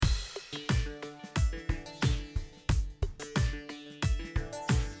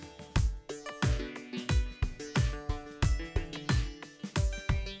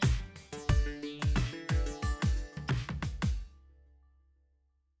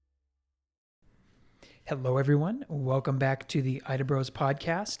Hello, everyone. Welcome back to the Ida Bros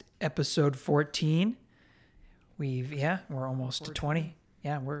podcast, episode 14. We're almost to 20.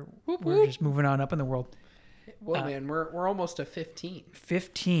 Yeah, we're just moving on up in the world. Well, man, we're almost to 15.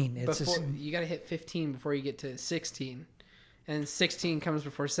 15. You got to hit 15 before you get to 16. And 16 comes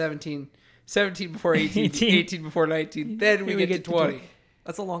before 17. 17 before 18. 18 before 19. Then we get to 20.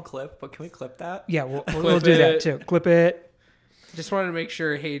 That's a long clip, but can we clip that? Yeah, we'll do that too. Clip it. Just wanted to make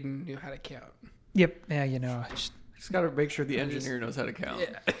sure Hayden knew how to count. Yep. Yeah, Just got to make sure the engineer knows how to count.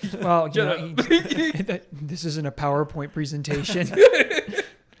 Yeah. Well, this isn't a PowerPoint presentation.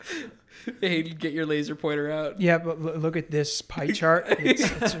 Hayden, get your laser pointer out. Yeah, but look at this pie chart.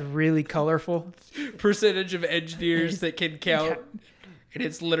 It's really colorful. Percentage of engineers that can count. And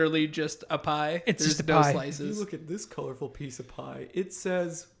it's literally just a pie. It's There's just a no pie. If slices. you look at this colorful piece of pie, it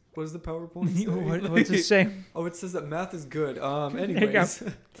says, what does the PowerPoint say? What's it say? Oh, it says that math is good. you go. Anyways.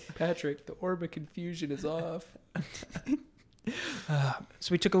 Patrick, the orb of confusion is off.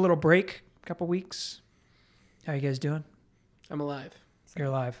 So we took a little break, a couple weeks. How you guys doing? I'm alive. You're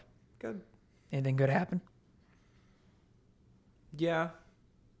alive. Good. Anything good happen? Yeah.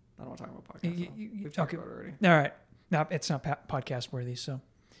 I don't want to talk about podcasts. We've talked about it already. All right. No, it's not podcast worthy. So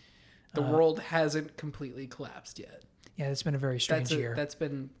The world hasn't completely collapsed yet. yeah, it's been a very strange year. That's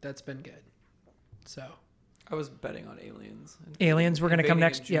been good. So I was betting on aliens. Aliens were gonna come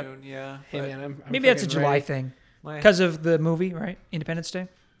Invading next- in yep. June, yeah. hey but man, I'm Maybe that's a freaking July ready. thing my- because of the movie, right? Independence Day.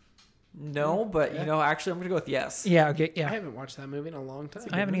 No, but actually, I'm going to go with yes. Yeah. Okay. I Yeah. haven't watched that movie in a long time.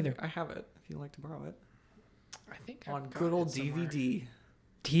 I haven't either. I have it if you'd like to borrow it. I think On I've got good old it somewhere. DVD.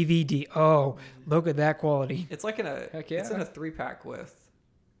 DVD. Oh, look at that quality. It's like Heck yeah. it's in a 3-pack with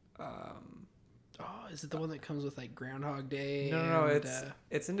Oh, is it the one that comes with like Groundhog Day? No, and,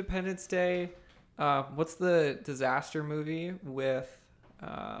 it's Independence Day. What's the disaster movie with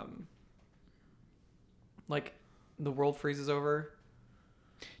like the world freezes over?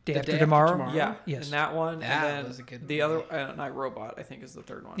 Day The After Day After Tomorrow. Tomorrow. Yeah, Yes. and that one, That and then was a good the movie. other, Night Robot, I think is the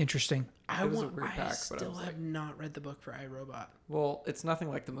third one. Interesting. I it was a want. weird I pack, but I still was have not read the book for iRobot. Well, it's nothing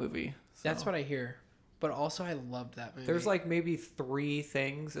like the movie. That's what I hear. But also, I loved that movie. There's like maybe 3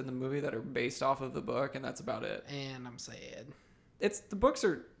 things in the movie that are based off of the book, and that's about it. and I'm sad. The books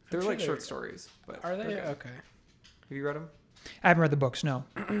are they're sure like they're- short stories, but Are they they're good. okay? Have you read them? I haven't read the books. No.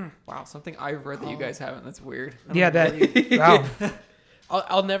 Wow, something I've read that you guys haven't. That's weird. I don't Yeah. know That. Wow.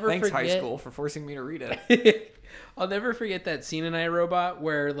 I'll never Thanks, forget. high school, for forcing me to read it. I'll never forget that scene in iRobot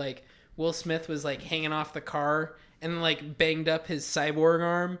where like Will Smith was like hanging off the car and like banged up his cyborg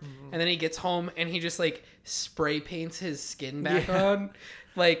arm, and then he gets home and he just like spray paints his skin back on.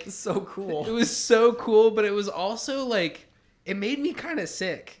 Like It's so cool. it was so cool, but it was also like it made me kind of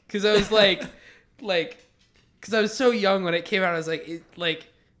sick because I was like, because I was so young when it came out. I was like,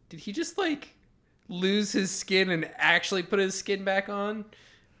 did he just like lose his skin and actually put his skin back on?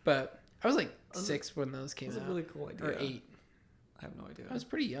 But I was like 6 when those came It's a out, really cool idea. or 8. I have no idea. I was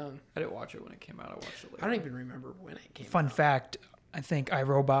pretty young. I didn't watch it when it came out. I watched it later. I don't even remember when it came Fun out. fact. I think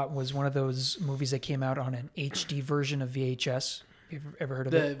iRobot was one of those movies that came out on an HD version of VHS. Have you ever heard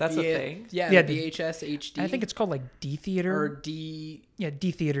of it? That's a thing? Yeah, Yeah, the VHS HD. I think it's called like D Theater. or D. Yeah,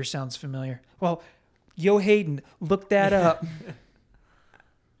 D Theater sounds familiar. Well, Yo Hayden, look that up.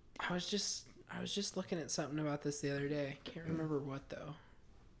 I was just looking at something about this the other day. Can't remember what though.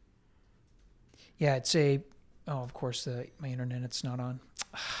 Yeah, of course, my internet, it's not on.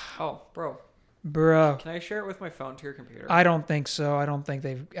 Oh, bro. Bro, Can I share it with my phone to your computer? I don't think so. I don't think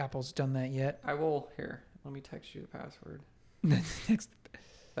Apple's done that yet. I will. Here, let me text you the password. Next.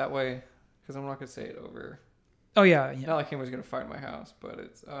 That way, because I'm not going to say it over. Oh, yeah. Not like anyone's going to find my house, but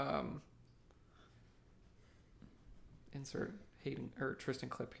it's insert Hayden or Tristan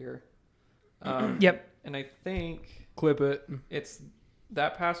clip here. Yep. And I think Clip it. it's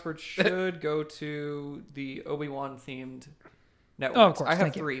that password should go to the Obi-Wan themed network. Oh, of course, I have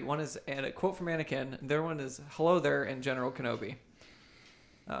thank you. 3. One is a quote from Anakin. The other one is "Hello there" and General Kenobi.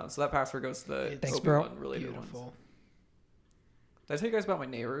 So that password goes to the Thanks, bro. Obi-Wan related ones. Beautiful. Did I tell you guys about my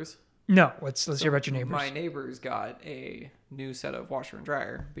neighbors? No, let's So hear about your neighbors. My neighbors got a new set of washer and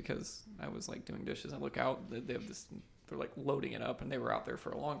dryer because I was like doing dishes. I look out, they have this. They're like loading it up, and they were out there for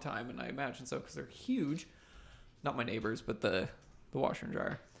a long time, and I imagine so because they're huge. Not my neighbors, but the washer and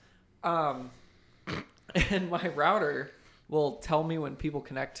dryer. And my router will tell me when people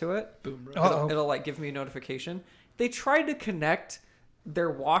connect to it. Boom. Right. Uh-oh. It'll like give me a notification. They tried to connect their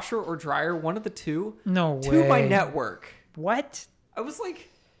washer or dryer, one of the two, No way. to my network. What? I was like,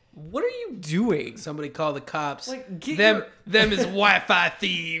 "What are you doing? Somebody call the cops. Like, get them is Wi-Fi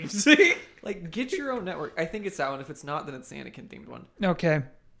thieves. Like, get your own network." I think it's that one. If it's not, then it's the Anakin themed one. Okay.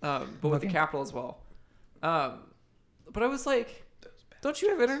 But with the Okay. capital as well. But I was like, don't you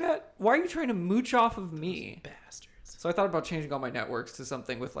have internet? Why are you trying to mooch off of me? Bastards. So I thought about changing all my networks to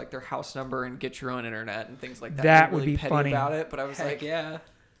something with like their house number and get your own internet and things like that. That Being would be petty funny. about it, but I was Heck like, yeah.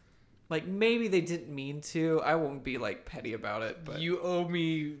 like maybe they didn't mean to. I won't be like petty about it, but You owe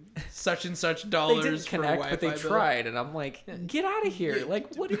me such and such they dollars didn't for connect, Wi-Fi but they bill. tried, and I'm like, get out of here! Yeah.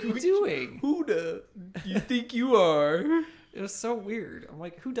 Like, what are you doing? Who the you think you are? It was so weird. I'm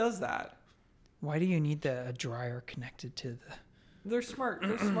like, who does that? Why do you need a dryer connected to the? They're smart.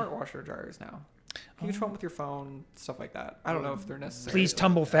 They're smart washer dryers now. You can control them with your phone, stuff like that. I don't know if they're necessary. Please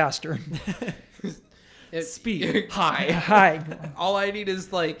tumble faster. Speed high. Hi. All I need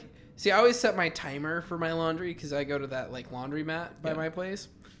is like, see, I always set my timer for my laundry because I go to that like laundromat by Yeah. my place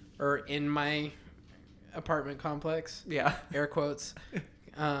or in my apartment complex. Yeah. Air quotes.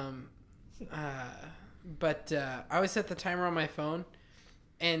 But I always set the timer on my phone.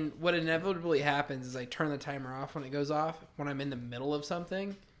 And what inevitably happens is I turn the timer off when it goes off when I'm in the middle of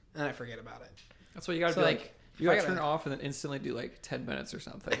something and I forget about it. That's what you gotta So, do. like, Like, if you I gotta gotta- turn it off and then instantly do like 10 minutes or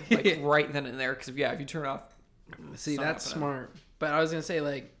something. Like right then and there. Because if you turn it off. See, it's not that's happening. smart. But I was going to say,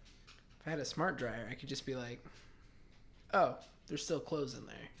 like, if I had a smart dryer, I could just be like, oh, there's still clothes in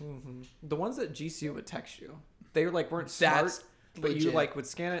there. Mm-hmm. The ones that GCU would text you, they weren't smart, That's but you legit. like would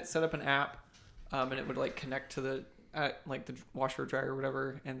scan it, set up an app, and it would like connect to the like the washer or dryer or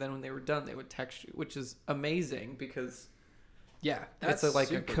whatever. And then when they were done, they would text you, which is amazing because Yeah, it's that's a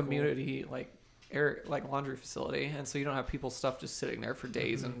super cool. community like laundry facility, and so you don't have people's stuff just sitting there for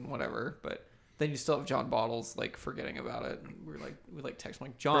days Mm-hmm. and whatever. But then you still have John Bottles like forgetting about it. And we text him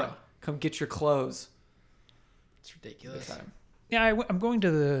like, John, Bruh. come get your clothes. It's ridiculous. Good time. Yeah, I'm going to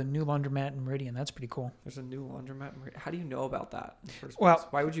the new laundromat in Meridian. That's pretty cool. There's a new laundromat. How do you know about that in the first Well- place?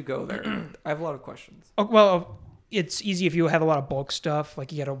 Why would you go there? I have a lot of questions. Oh, well, it's easy if you have a lot of bulk stuff.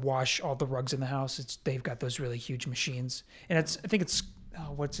 Like you got to wash all the rugs in the house. They've got those really huge machines, and I think it's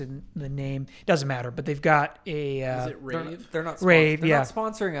what's in the name? Doesn't matter. But they've got a. Is it They're Rave? not, they're not Rave, they're yeah. not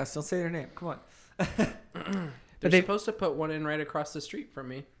sponsoring us. Don't say their name. Come on. They're they- supposed to put one in right across the street from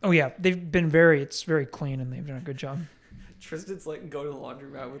me. Oh yeah, they've been it's very clean, and they've done a good job. Tristan's like go to the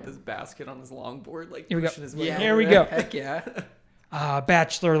laundromat with his basket on his longboard, like Here we go. pushing his way. Yeah, Here we go. Heck yeah.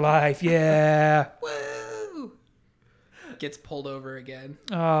 Bachelor life, yeah. Woo! Gets pulled over again.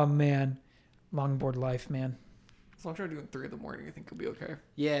 Oh man, longboard life, man. As long as you're doing 3 in the morning, I think you'll be okay.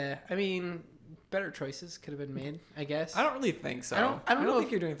 Yeah, I mean, better choices could have been made, I guess. I don't really think so. I don't know think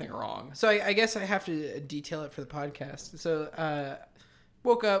if- you're doing anything wrong. So I guess I have to detail it for the podcast. So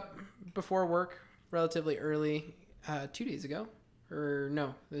woke up before work relatively early 2 days ago. Or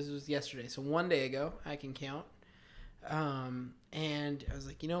no, this was yesterday. So 1 day ago, I can count. And I was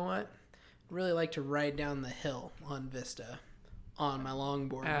like, you know what? I'd really like to ride down the hill on Vista on my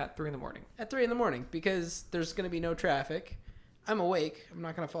longboard At 3 in the morning. at 3 in the morning because there's going to be no traffic. I'm awake. I'm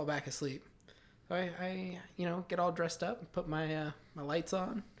not going to fall back asleep. So I get all dressed up, put my my lights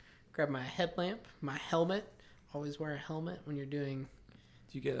on, grab my headlamp, my helmet. Always wear a helmet when you're doing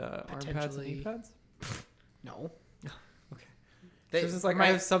Do you get arm pads and Potentially- knee pads? no. Okay. They, Tristan's like, my, I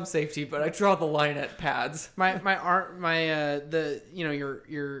have some safety, but I draw the line at pads. my arm the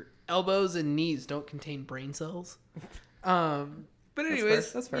your elbows and knees don't contain brain cells. But That's anyways,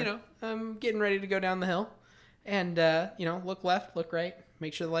 fair. That's fair. I'm getting ready to go down the hill, and look left, look right,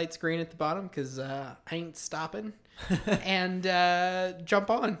 make sure the light's green at the bottom because I ain't stopping, and jump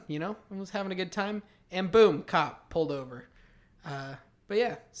on. I was having a good time, and boom, cop pulled over. But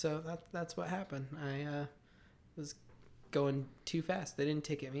yeah, so that's what happened. I was going too fast. They didn't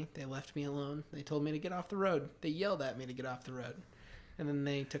ticket me. They left me alone. They told me to get off the road. They yelled at me to get off the road, and then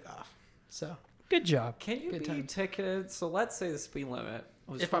they took off. So Good job. Can you Good be times. ticketed? So let's say the speed limit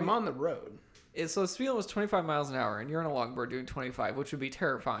was if I'm on the road, so the speed limit was 25 miles an hour, and you're on a longboard doing 25, which would be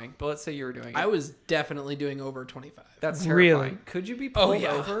terrifying. But let's say you were doing it. I was definitely doing over 25. That's Really? terrifying. Could you be pulled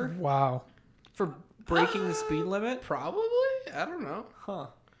yeah. over Wow. for breaking the speed limit? Probably. I don't know. Huh.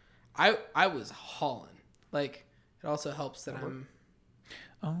 I was hauling. Like, it also helps that I'm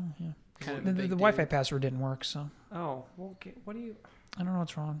Oh yeah. kind of The, a the big Wi-Fi dude. password didn't work, so Oh, well, okay. What do you? I don't know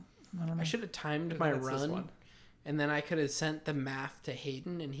what's wrong. I don't know. I should have timed I my think it's this run, one. and then I could have sent the math to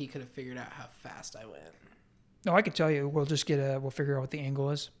Hayden, and he could have figured out how fast I went. No, I could tell you. We'll just we'll figure out what the angle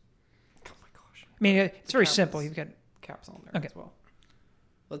is. Oh my gosh. I mean, it's very Cameras. simple. You've got Caps on there Okay. as well.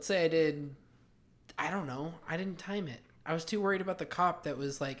 Let's say I did. I don't know. I didn't time it. I was too worried about the cop that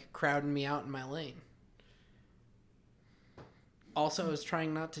was like crowding me out in my lane. Also, I was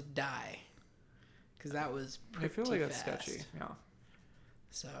trying not to die because that was I pretty feel like that's fast. sketchy. Yeah.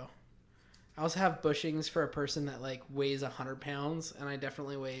 So, I also have bushings for a person that like weighs 100 pounds, and I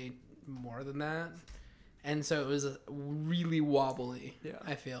definitely weigh more than that. and so it was really wobbly. Yeah.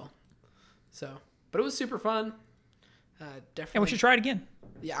 I feel so, but it was super fun. Definitely. And we should try it again.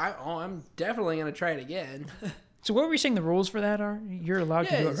 Yeah, I'm definitely gonna try it again. So what were you saying the rules for that are? You're allowed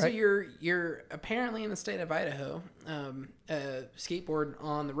to do it, So right? you're apparently in the state of Idaho, a skateboard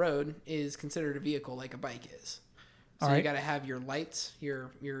on the road is considered a vehicle like a bike is. So All right. you got to have your lights, your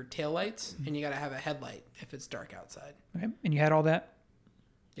tail lights, and you got to have a headlight if it's dark outside. Okay. And you had all that?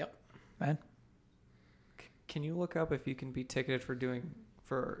 Yep. Man. Can you look up if you can be ticketed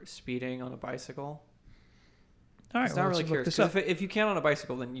for speeding on a bicycle? All right. It's well, not let's really look curious. this 'Cause up. if you can on a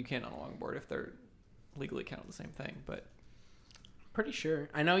bicycle, then you can on a longboard if they're legally count the same thing. But Pretty sure.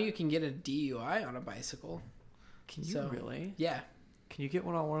 I know you can get a DUI on a bicycle. can you So- really? Yeah. Can you get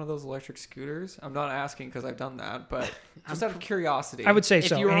one on one of those electric scooters? I'm not asking because I've done that, but just out of curiosity. I would say If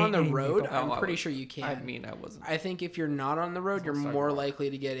so. you're Any- on the any road, vehicle. I'm Oh, I pretty would- sure you can. I mean, I wasn't. I think if you're not on the road, It's you're on more sidewalk. likely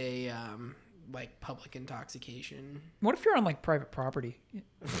to get a like public intoxication. What if you're on like private property?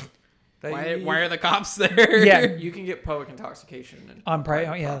 Why are the cops there? Yeah. You can get public intoxication and On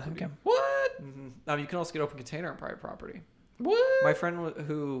private, yeah. property. Okay. What? You can also get open container on private property. What? My friend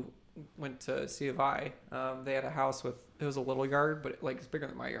who went to C of I, they had a house with, it was a little yard, but like it's bigger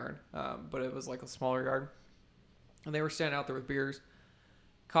than my yard, but it was like a smaller yard. And they were standing out there with beers.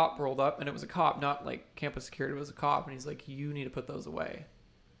 Cop rolled up, and it was a cop, not like campus security, it was a cop. And he's like, you need to put those away.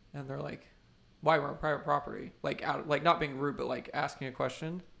 And they're like, why? We're on private property. Like, not being rude, but like asking a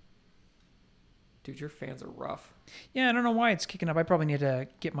question. Dude, your fans are rough. Yeah, I don't know why it's kicking up. I probably need to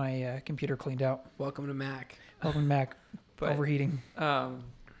get my computer cleaned out. Welcome to Mac. Open Mac. But Overheating.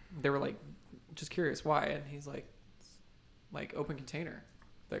 they were like, just curious why, and he's like open container,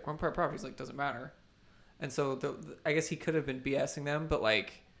 like one part property. He's like, doesn't matter. And so I guess he could have been BSing them, but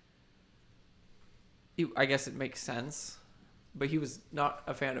like, I guess it makes sense. But he was not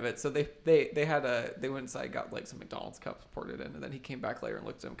a fan of it, so they went inside, got like some McDonald's cups, poured it in, and then he came back later and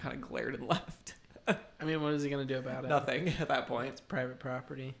looked at him, kind of glared and left. I mean, what is he gonna do about it? Nothing at that point. It's private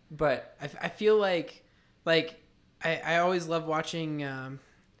property. But I feel like I always love watching.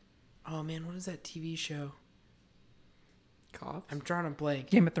 Oh man, what is that TV show? cops. I'm drawing a blank.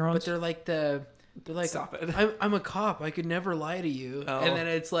 Game of Thrones. But they're like, Stop it. I'm a cop. I could never lie to you. Oh. And then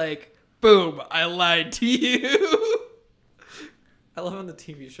it's like, boom, I lied to you. I love on the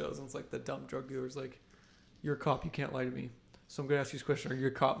TV shows, and it's like the dumb drug dealer's like, you're a cop, you can't lie to me. So I'm going to ask you this question. Are you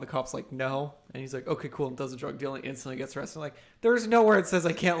a cop? And the cop's like, no. And he's like, okay, cool. And does the drug dealing, instantly gets arrested. I'm like, there's nowhere it says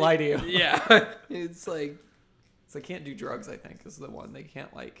I can't lie to you. Yeah. It's like, So they can't do drugs, I think, is the one. They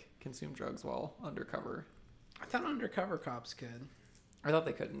can't, like, consume drugs while undercover. I thought undercover cops could. I thought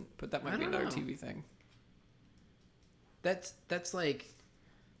they couldn't, but that I might be don't another know. TV thing. That's like,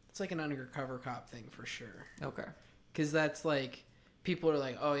 it's like an undercover cop thing for sure. Okay. Because that's like, people are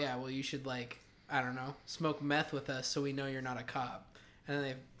like, oh yeah, well you should like, I don't know, smoke meth with us so we know you're not a cop. And then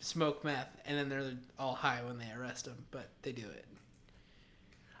they smoke meth, and then they're all high when they arrest them, but they do it.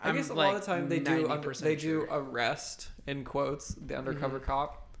 I guess a lot of the time they do 90% do sure. arrest, in quotes, the undercover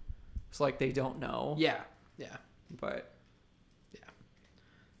cop. It's like they don't know. Yeah, But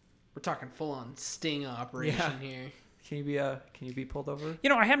we're talking full on sting operation here. can you be pulled over? You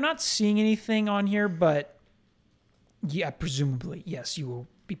know, I have not seen anything on here, but yeah, presumably, yes, you will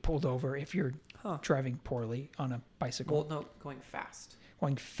be pulled over if you're driving poorly on a bicycle. Well, no, going fast.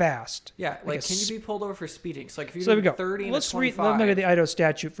 Going fast. Yeah, Like like a can you be pulled over for speeding? So like if you're So there we doing go. 30 and Let's a read. 25, Let's look at the Idaho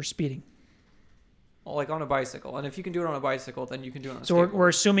statute for speeding. like on a bicycle, and if you can do it on a bicycle, then you can do it on a So skateboard. we're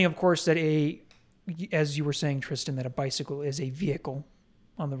assuming, of course, that as you were saying, Tristan, that a bicycle is a vehicle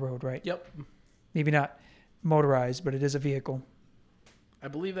on the road, right? Yep. Maybe not motorized, but it is a vehicle. I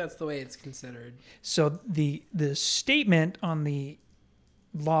believe that's the way it's considered. So the statement on the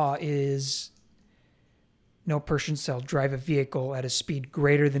law is no person shall drive a vehicle at a speed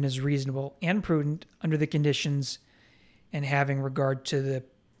greater than is reasonable and prudent under the conditions and having regard to the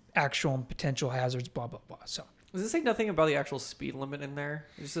actual and potential hazards, blah, blah, blah. So Does it say nothing about the actual speed limit in there?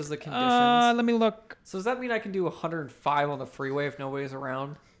 It just says the conditions. let me look. So does that mean I can do 105 on the freeway if nobody's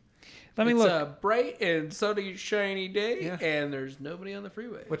around? Let me It's look. a bright and sunny, shiny day, Yeah. and there's nobody on the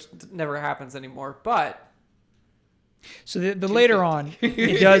freeway. Which never happens anymore. But So the later on,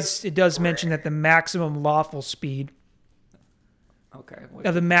 it does mention that the maximum lawful speed okay,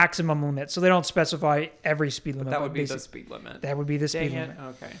 of the maximum limit. So they don't specify every speed limit. that but would be the basic- speed limit. That would be the speed Dang it.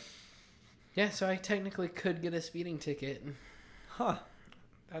 limit. Okay. Yeah, so I technically could get a speeding ticket. Huh.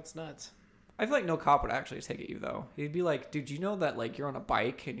 That's nuts. I feel like no cop would actually ticket you though. He'd be like, dude, you know that like you're on a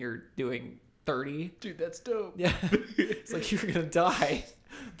bike and you're doing 30? Dude, that's dope. Yeah. It's like you're gonna die.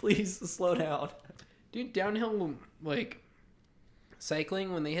 Please slow down. Dude, downhill like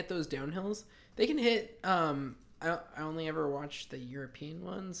cycling, when they hit those downhills, they can hit. I only ever watch the European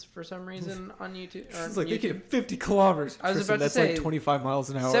ones for some reason on YouTube. It's like they get 50 kilometers. I was Tristan, about to that's say, like 25 miles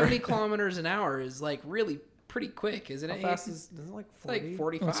an hour. 70 kilometers an hour is like really pretty quick, isn't How it? fast is it like 40? It's like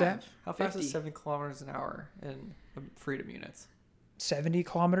 45. What's that? How fast 50. is 70 kilometers an hour in freedom units? 70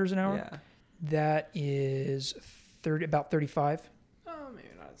 kilometers an hour. Yeah. That is about 35. Oh, maybe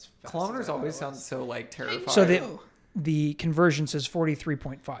not as fast. Kilometers as I always thought it sound was. so like terrifying. So they- Oh, The conversion says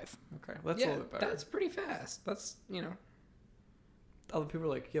 43.5. okay, well, that's a yeah, little bit better. that's pretty fast. That's, Other people are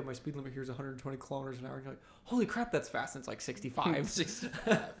like, yeah, my speed limit here is 120 kilometers an hour. And you're like, holy crap, that's fast. And it's like 65.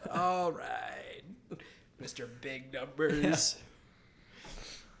 65. All right. Mr. Big Numbers.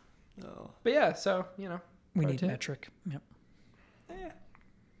 Oh. But yeah, so, We Pro need tip. metric. Yep. Eh.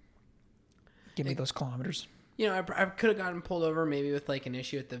 Give me those kilometers. I could have gotten pulled over maybe with like an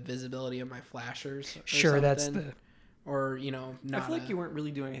issue with the visibility of my flashers. Or Sure, that's something. the. Or, not I feel like you weren't really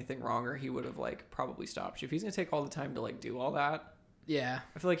doing anything wrong, or he would have like probably stopped you. If he's gonna take all the time to like do all that, Yeah.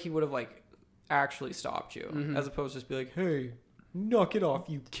 I feel like he would have like actually stopped you, Mhm. as opposed to just be like, hey, knock it off,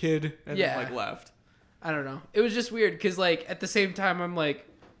 you kid, and Yeah. then like left. I don't know. It was just weird because, like, at the same time, I'm like,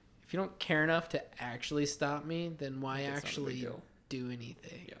 if you don't care enough to actually stop me, then why It's not a big actually deal. do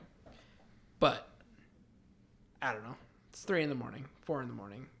anything? Yeah. But I don't know. It's 3 a.m, 4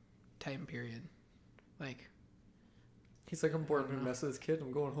 a.m, time period. Like, He's like, I'm bored I of don't know. messing with this kid.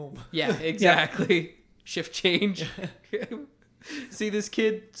 I'm going home. yeah, exactly. Shift change. See this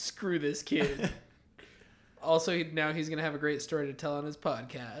kid? Screw this kid. Also, now he's gonna have a great story to tell on his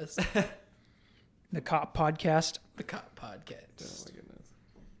podcast, The cop podcast. the Cop Oh Podcast. my goodness.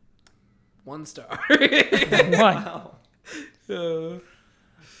 1 star. One. Wow. Oh.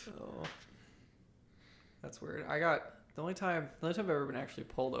 That's weird. The only time I've ever been actually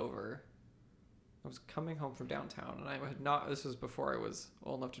pulled over, I was coming home from downtown, and I had not. This was before I was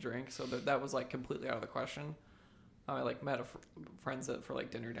old enough to drink, so that was like completely out of the question. I like met friends for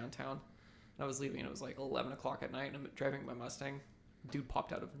like dinner downtown, and I was leaving, and it was like 11 o'clock at night, and I'm driving my Mustang. Dude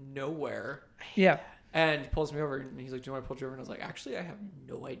popped out of nowhere Yeah. and pulls me over, and he's like, "Do you want to pull you over?" And I was like, "Actually, I have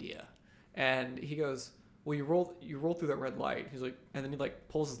no idea." And he goes, "Well, you rolled through that red light." He's like, and then he like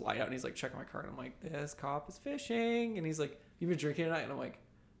pulls his light out, and he's like checking my car, and I'm like, "This cop is fishing." And he's like, "You've been drinking tonight?" And I'm like,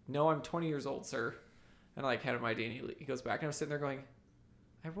 "No, I'm 20 years old, sir." And I like hand him my ID, and he goes back, and I'm sitting there going,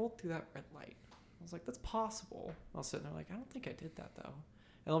 "I rolled through that red light." I was like, "That's possible." I was sitting there like, "I don't think I did that though."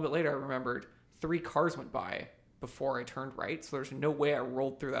 And a little bit later, I remembered 3 cars went by before I turned right, so there's no way I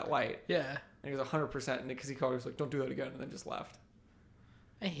rolled through that light. Yeah. And he was 100%, because he called, he was like, "Don't do that again," and then just left.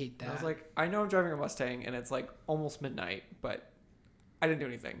 I hate that. And I was like, I know I'm driving a Mustang, and it's like almost midnight, but I didn't do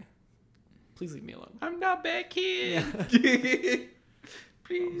anything. Please leave me alone. I'm not bad kid. I'm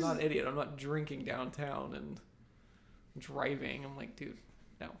Please. not an idiot. I'm not drinking downtown and driving. I'm like, dude,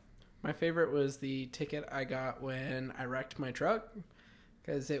 no. My favorite was the ticket I got when I wrecked my truck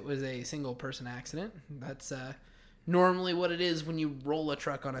because it was a single person accident. That's normally what it is when you roll a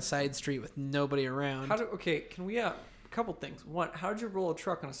truck on a side street with nobody around. Can we, a couple things. One, how'd you roll a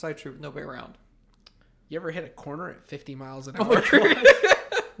truck on a side street with nobody around? You ever hit a corner at 50 miles an Oh hour? my God.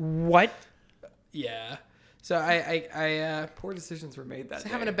 What? Yeah. So I Poor decisions were made that was day.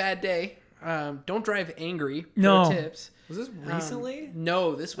 having a bad day. Don't drive angry. Pro No. tips. Was this recently?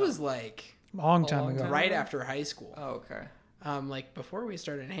 No, this was like Long time long ago. time. right after high school. Oh, okay. Like before we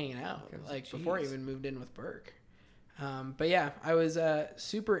started hanging out, Okay, like before I jeez. even moved in with Burke. But yeah, I was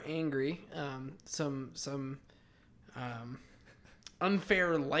super angry. Some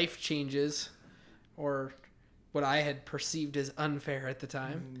unfair life changes, or what I had perceived as unfair at the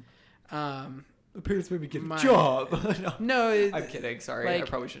time. The parents made me get My- a job. No. No, I'm kidding. Sorry. I like-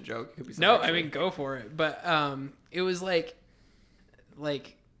 probably shouldn't joke. It could be no, something I mean go for it. But it was like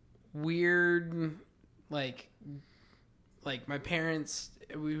weird, like my parents,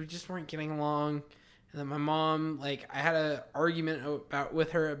 we just weren't getting along, and then my mom, like I had a argument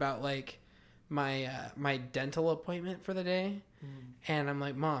with her about like my dental appointment for the day, and I'm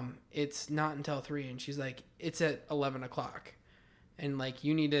like, Mom, it's not until 3, and she's like, it's at 11 o'clock. And like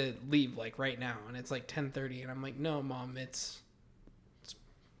you need to leave like right now, and it's like 10:30, and I'm like, no, Mom, it's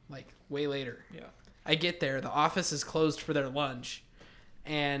like way later. Yeah. I get there, the office is closed for their lunch,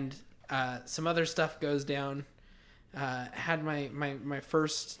 and some other stuff goes down. Had my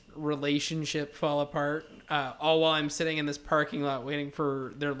first relationship fall apart, all while I'm sitting in this parking lot waiting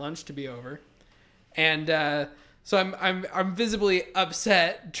for their lunch to be over, and so I'm visibly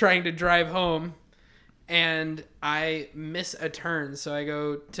upset trying to drive home. And I miss a turn, so I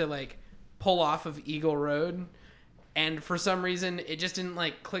go to like pull off of Eagle Road, and for some reason it just didn't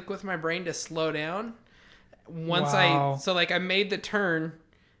like click with my brain to slow down. once Wow. I made the turn,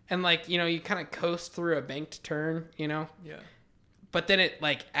 and like, you know, you kind of coast through a banked turn, you know, Yeah. but then it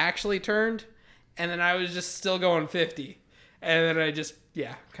like actually turned, and then I was just still going 50, and then I just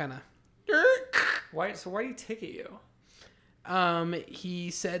kind of. Why? So why did he ticket you?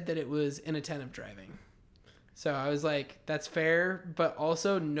 He said that it was inattentive driving. So I was like, that's fair, but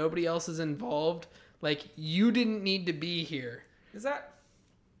also nobody else is involved. Like, you didn't need to be here. Is that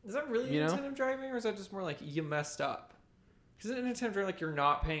really You know? inattentive driving, or is that just more like you messed up? Is it inattentive driving like you're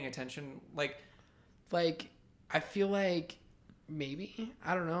not paying attention? Like, I feel like maybe,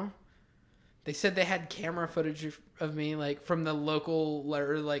 I don't know. They said they had camera footage of me, like, from the local,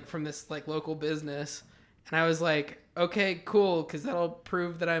 or like from this like local business. And I was like, okay, cool, because that'll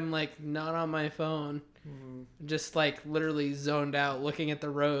prove that I'm like not on my phone. Just like literally zoned out looking at the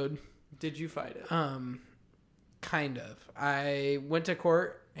road. did you fight it? Kind of. I went to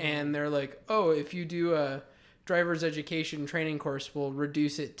court and they're like, oh, if you do a driver's education training course, we'll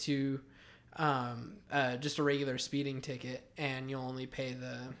reduce it to just a regular speeding ticket, and you'll only pay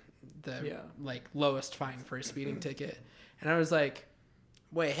the like lowest fine for a speeding ticket. And I was like,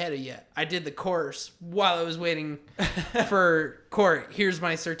 way ahead of you. I did the course while I was waiting for court. Here's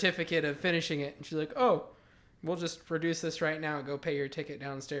my certificate of finishing it. And she's like, oh, we'll just reduce this right now. Go pay your ticket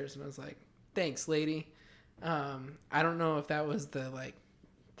downstairs. And I was like, thanks, lady. I don't know if that was the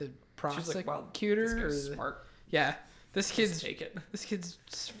She's like, wow, prosecutor. this or guy's the- smart. Yeah. This Just kid's take it.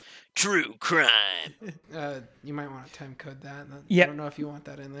 True crime. you might want to time code that. Yeah. I don't know if you want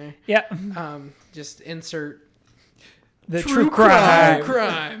that in there. Yeah. Just insert The true crime.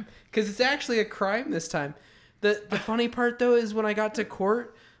 crime, because it's actually a crime this time. The funny part though is when I got to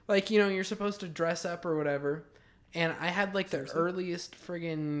court, like, you know, you're supposed to dress up or whatever, and I had like the earliest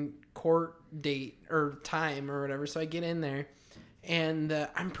friggin' court date or time or whatever, so I get in there, and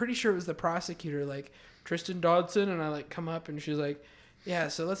I'm pretty sure it was the prosecutor, like, Tristan Dodson, and I like come up and she's like, yeah,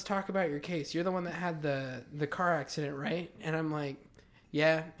 so let's talk about your case. You're the one that had the car accident, right? And I'm like,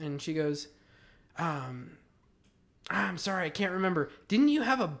 yeah. And she goes, I'm sorry, I can't remember. Didn't you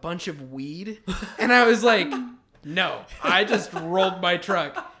have a bunch of weed? And I was like, no, I just rolled my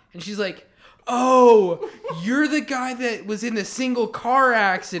truck. And she's like, oh, you're the guy that was in the single car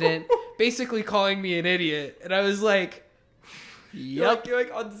accident, basically calling me an idiot. And I was like, yep. You're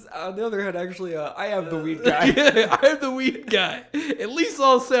like on the other hand, actually, I am the weed guy. Yeah, I'm the weed guy. At least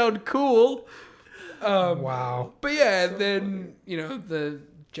I'll sound cool. Wow. But yeah, then, you know, the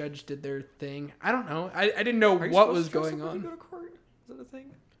judge did their thing. I don't know. I didn't know Are you what supposed was to dress going up when on. you go to court? Is that a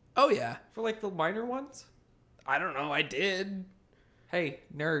thing? Oh, yeah. For like the minor ones? I don't know. I did. Hey,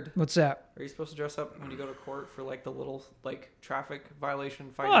 nerd. What's that? Are you supposed to dress up when you go to court for like the little like traffic violation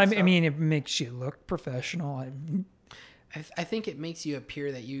Well, fighting I stuff? mean, it makes you look professional. I think it makes you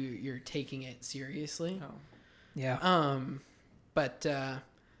appear that you're taking it seriously. Oh. Yeah. But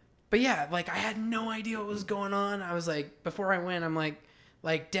yeah, like, I had no idea what was going on. I was like, before I went, I'm like,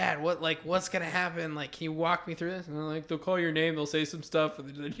 Dad, what's gonna happen? Like, can you walk me through this? And they're like, they'll call your name, they'll say some stuff,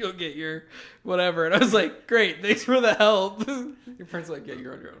 and then you'll get your whatever. And I was like, great, thanks for the help. Your parents are like, yeah,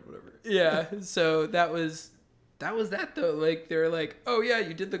 you're on your own, whatever. Yeah. So that was that though. Like, they were like, oh yeah,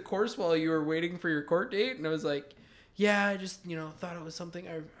 you did the course while you were waiting for your court date, and I was like, yeah, I just, you know, thought it was something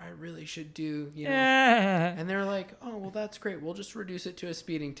I really should do, you know. Yeah. And they're like, oh, well, that's great. We'll just reduce it to a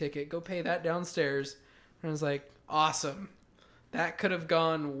speeding ticket. Go pay that downstairs. And I was like, awesome. That could have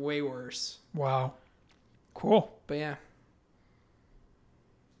gone way worse. Wow. Cool. But yeah,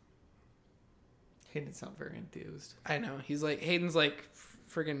 He didn't sound very enthused. I know. He's like, Hayden's like,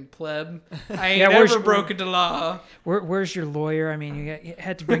 friggin' pleb. I ain't Yeah, where's- never broken the law. Where's your lawyer? I mean, you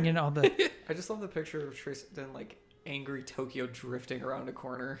had to bring in all the. I just love the picture of Tristan like angry Tokyo drifting around a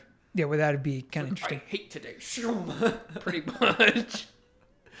corner. Yeah, well, that'd be kind of I interesting. hate today. Pretty much.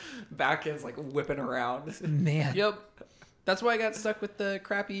 Back is like whipping around. Man. Yep. That's why I got stuck with the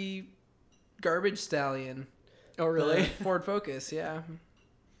crappy garbage stallion. Oh really? The Ford Focus, yeah.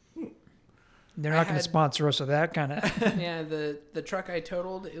 They're I not going had- to sponsor us with that kind of. Yeah, the truck I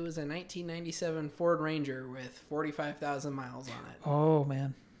totaled, it was a 1997 Ford Ranger with 45,000 miles on it. Oh,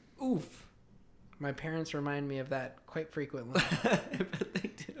 man. Oof. My parents remind me of that quite frequently. I bet they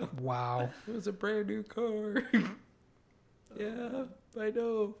do. Wow. It was a brand new car. Yeah, I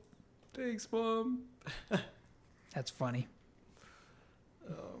know. Thanks, Mom. That's funny.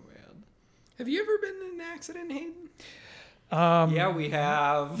 Oh man. Have you ever been in an accident, Hayden? Yeah, we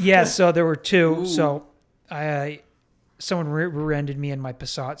have. Yeah, so there were two. Ooh. So someone rear-ended me in my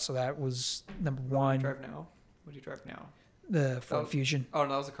Passat, so that was number one. Drive now. What do you drive now? The Ford Oh. Fusion. Oh, no,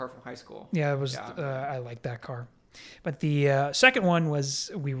 that was a car from high school. Yeah, it was. Yeah. I like that car. But the second one was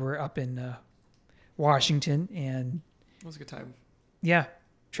we were up in Washington, and It was a good time. yeah,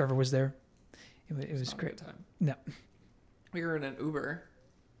 Trevor was there. It was It's not a great. good time. No, We were in an Uber.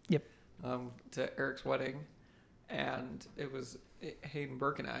 Yep. To Eric's wedding, and it was Hayden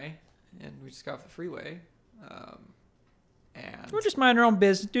Burke and I, and we just got off the freeway, and we're just minding our own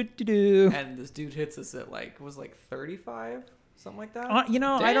business. Do. and this dude hits us at like 35, something like that. I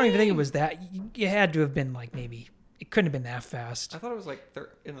don't even think it Dang. was that. It had to have been like maybe. It couldn't have been that fast. I thought it was like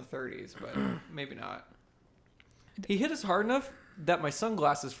in the 30s, but maybe not. He hit us hard enough that my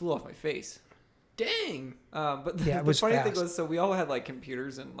sunglasses flew off my face. Dang. But Yeah, it the was funny thing fast. was, so we all had like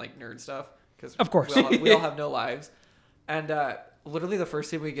computers and like nerd stuff because Of course. we all have no lives, and literally the first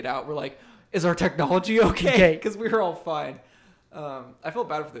thing we get out, we're like, "Is our technology okay?" Okay. Because we were all fine. I felt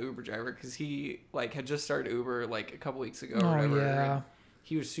bad for the Uber driver because he like had just started Uber like a couple weeks ago or Oh, whatever. yeah. And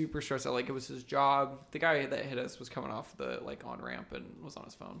he was super stressed out. Like it was his job. The guy that hit us was coming off the like on ramp and was on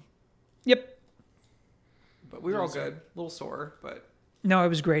his phone. Yep. But we were all good. A little sore, but No, it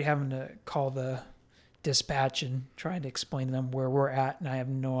was great having to call the dispatch and trying to explain to them where we're at, and I have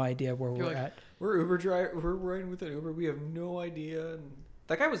no idea where You're we're like, at. we're Uber driver. We're riding with an Uber. We have no idea. And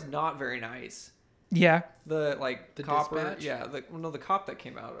that guy was not very nice. Yeah, The The cop, dispatch? the cop that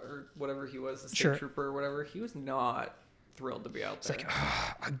came out or whatever he was, the state Sure. trooper or whatever. He was not thrilled to be out it's there.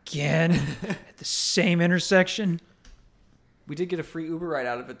 like again at the same intersection. We did get a free Uber ride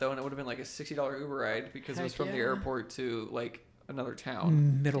out of it though, and it would have been like a $60 Uber ride because it was Heck from the yeah. airport to like another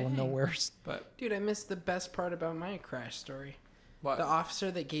town. Middle of Dang. nowhere. But Dude, I missed the best part about my crash story. what? The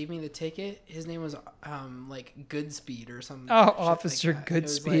officer that gave me the ticket, his name was like Goodspeed or something. Oh, shit like Officer that. It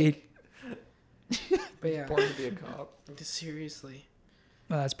was Goodspeed. but yeah, Born to be a cop. seriously.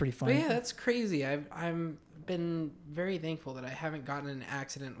 Well, that's pretty But funny. yeah, that's crazy. I'm been very thankful that I haven't gotten in an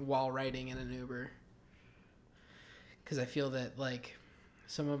accident while riding in an Uber. Because I feel that like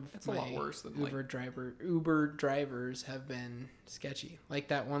some of It's a my lot worse than, Uber drivers have been sketchy. Like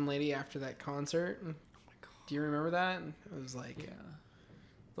that one lady after that concert. Oh my god. Do you remember that? It was like, Yeah.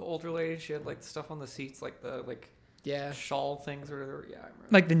 The older lady, she had like the stuff on the seats, like the yeah. shawl things or whatever. Yeah, I remember.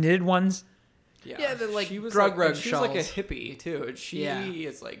 Like the knitted ones. Yeah, the, like, she was drug like, rug and she was like a shawls. hippie too, and she Yeah.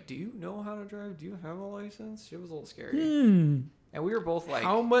 is like, "Do you know how to drive? Do you have a license?" She was a little scary, Hmm. and we were both like,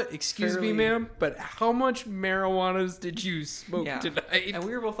 How much? Excuse fairly- me, ma'am, but how much marijuanas did you smoke Yeah. tonight? and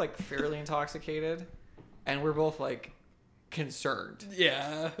we were both like fairly intoxicated, and we're both like concerned.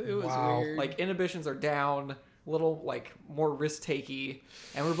 Yeah, it was Wow. weird. Like inhibitions are down, a little like more risk takey,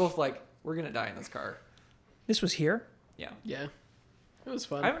 and we're both like, we're gonna die in this car. This was here. Yeah, yeah, it was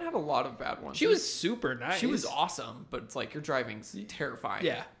fun. I haven't had a lot of bad ones. She was super nice. She was awesome, but it's like your driving's terrifying.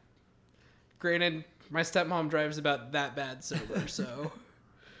 Yeah. Granted, my stepmom drives about that bad sober, so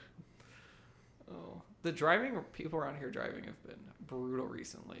Oh, the driving people around here driving have been brutal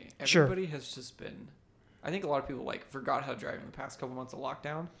recently. Sure. Everybody has just been. I think a lot of people like forgot how to drive in the past couple months of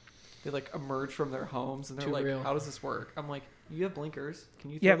lockdown. They like emerge from their homes and they're Too like, real. "How does this work?" I'm like, "You have blinkers.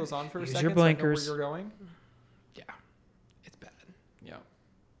 Can you throw Yeah, those on for a use second? your so I know blinkers. where you're going?" yeah, it's bad. Yeah,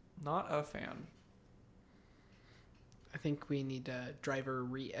 not a fan. I think we need driver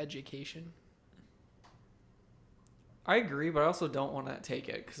re-education. I agree, but I also don't want to take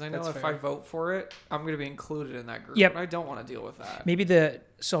it because I know That's if fair. I vote for it, I'm going to be included in that group. Yep. And I don't want to deal with that. Maybe the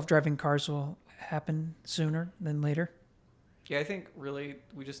self-driving cars will happen sooner than later. Yeah, I think really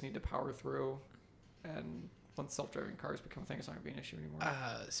we just need to power through, and once self-driving cars become a thing, it's not going to be an issue anymore.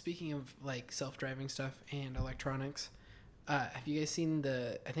 Speaking of like self-driving stuff and electronics, have you guys seen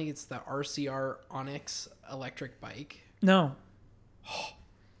I think it's the RCR Onyx electric bike? No,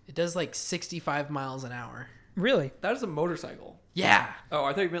 It does like 65 miles an hour. really. That is a motorcycle. Yeah. Oh,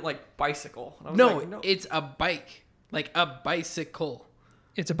 I thought you meant like bicycle. And I was No, like, no. it's a bike. Like a bicycle.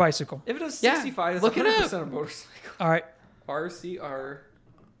 It's a bicycle. If it does Yeah, 65, it's look it 100% up. a motorcycle. All right. RCR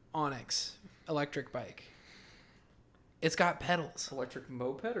Onyx electric bike. It's got pedals. electric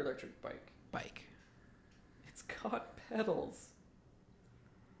moped or electric bike? Bike. It's got pedals.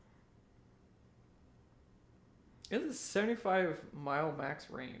 It is a 75-mile max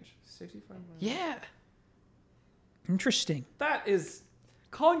range. 65 miles. Yeah. Interesting. That is...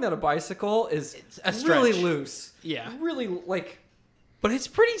 Calling that a bicycle is It's a really stretch. loose. Yeah. Really, like... But it's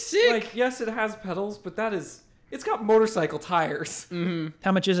pretty sick. Like, yes, it has pedals, but that is... It's got motorcycle tires. Mm-hmm.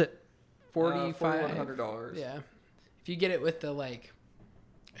 How much is it? 45. $4,100. Yeah. If you get it with the like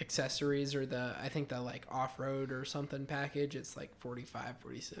accessories or I think the like off-road or something package, it's like 45,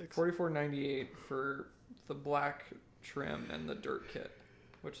 46. $44.98 for the black trim and the dirt kit,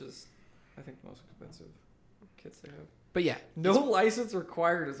 which is, I think, the most expensive kits they have. But yeah. No license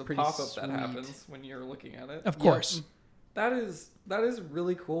required is a pretty pop-up that sweet. happens when you're looking at it. Of course. That is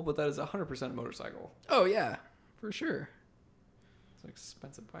really cool, but that is 100% a motorcycle. Oh yeah, for sure. It's an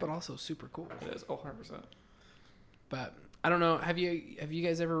expensive bike. But also super cool. It is. Oh, 100%. But I don't know. Have you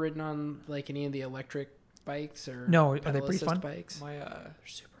guys ever ridden on like any of the electric bikes or No, are they pedal pretty assist fun? bikes? My They're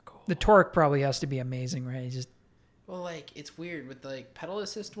super cool. The torque probably has to be amazing, right? Just Well, like it's weird with like pedal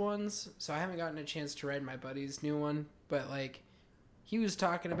assist ones. So I haven't gotten a chance to ride my buddy's new one, but like he was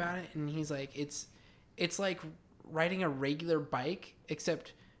talking about it, and he's like, it's like riding a regular bike,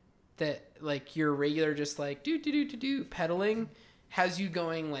 except that like your regular just like do pedaling has you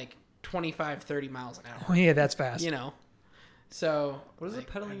going like 25, 30 miles an hour. oh yeah, that's fast. You know. So What does like,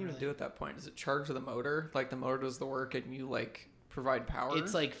 the pedaling I even really- do at that point? Does it charge the motor? Like the motor does the work and you like provide power?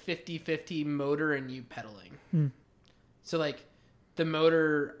 It's like 50-50 motor and you pedaling. Hmm. So like the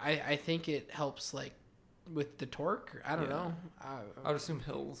motor, I think it helps like with the torque. I don't Yeah. know. I would assume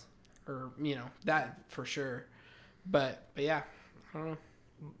hills. Or you know that for sure. But yeah, I don't know.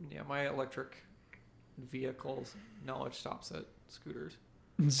 Yeah, my electric vehicles knowledge stops at scooters.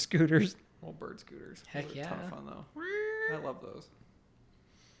 Scooters. Well, bird scooters. Heck Those are a ton yeah. of fun though. I love those.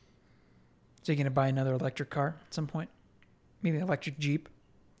 So you're gonna buy another electric car at some point? Maybe an electric Jeep.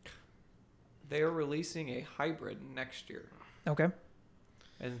 They are releasing a hybrid next year. Okay.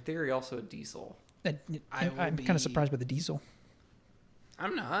 And in theory, also a diesel. I will I'm kind of surprised with the diesel.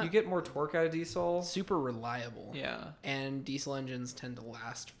 I'm not. You get more torque out of diesel. Super reliable. Yeah, And diesel engines tend to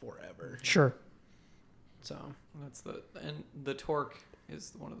last forever. Sure. So and the torque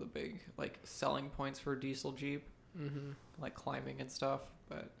is one of the big like selling points for a diesel Jeep, like climbing and stuff.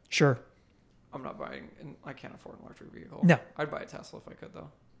 But Sure. I'm not buying, and I can't afford an electric vehicle. No. I'd buy a Tesla if I could though.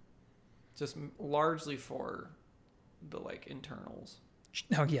 Just largely for the like internals,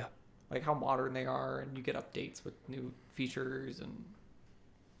 Oh yeah. like how modern they are, and you get updates with new features and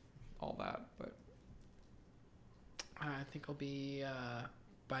all that. But I think I'll be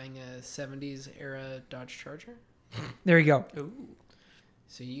buying a 70s era Dodge Charger. There you go. ooh,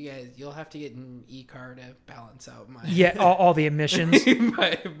 So you'll have to get an e-car to balance out my Yeah, all the emissions.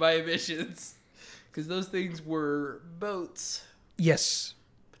 my emissions, because those things were boats, Yes.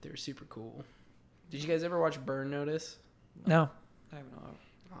 but they were super cool. Did you guys ever watch Burn Notice? No. I have no.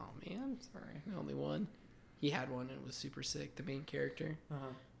 Oh man, Sorry. the only one. He had one and it was super sick. The main character. Uh-huh.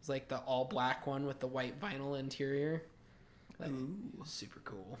 It was like the all black one with the white vinyl interior. Like, Ooh. super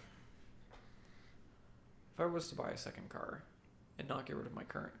cool. If I was to buy a second car and not get rid of my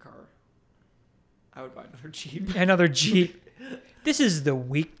current car, I would buy another Jeep. Another Jeep. This is the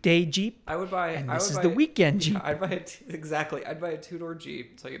weekday Jeep, I would buy. and I this would is buy, the weekend Jeep. Yeah, I'd buy exactly. I'd buy a 2-door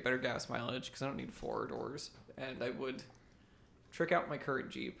Jeep so I get better gas mileage because I don't need 4 doors, and I would trick out my current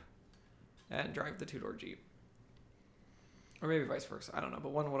Jeep and drive the 2-door Jeep, or maybe vice versa. I don't know,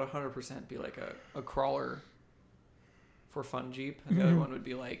 but one would 100% be like a crawler for fun Jeep, and the other one would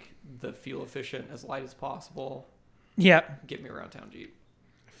be like the fuel efficient, as light as possible, Yeah. get me around town Jeep.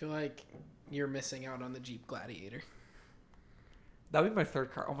 I feel like you're missing out on the Jeep Gladiator. That would be my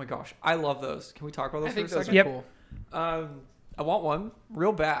third car. Oh my gosh, I love those. Can we talk about those I think for a those second? are Yep. cool. I want one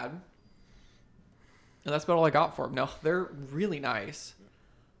real bad, and that's about all I got for them. No, they're really nice.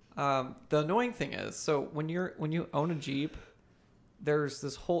 The annoying thing is, so when you own a Jeep, there's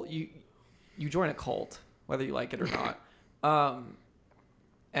this whole you join a cult whether you like it or not.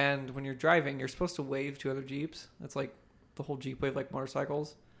 And when you're driving, you're supposed to wave to other Jeeps. That's like the whole Jeep wave, like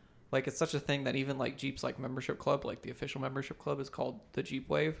motorcycles. Like it's such a thing that even like Jeep's like membership club, like the official membership club, is called the Jeep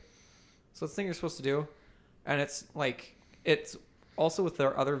Wave. So it's the thing you're supposed to do, and it's also with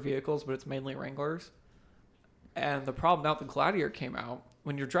their other vehicles, but it's mainly Wranglers. And the problem now the Gladiator came out,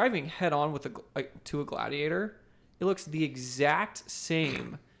 when you're driving head on with to a Gladiator, it looks the exact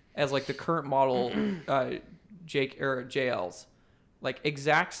same as like the current model JLs, like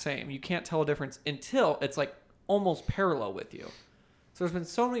exact same. You can't tell a difference until it's like almost parallel with you. So there's been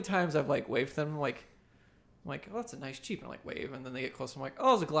so many times I've like waved them, I'm like, oh, that's a nice Jeep, and I like wave, and then they get close, I'm like,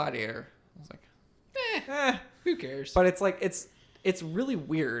 oh, it's a Gladiator. I was like, Who cares? But it's like it's really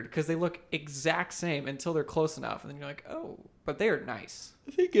weird because they look exact same until they're close enough, and then you're like, oh, but they are nice.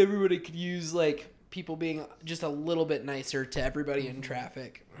 I think everybody could use like people being just a little bit nicer to everybody in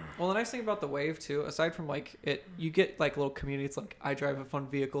traffic. Well, the nice thing about the Wave too, aside from like it, you get like little community. It's like I drive a fun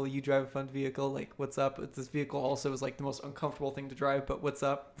vehicle, you drive a fun vehicle. Like what's up? This vehicle also is like the most uncomfortable thing to drive, but what's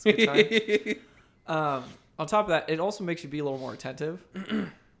up? It's a good time. On top of that, it also makes you be a little more attentive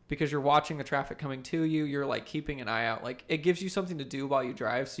because you're watching the traffic coming to you. You're like keeping an eye out. Like it gives you something to do while you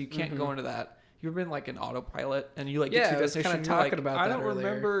drive, so you can't go into that. You've been like an autopilot, and you like get to Yeah, your I was destination. kinda You're talking like, about I that don't earlier.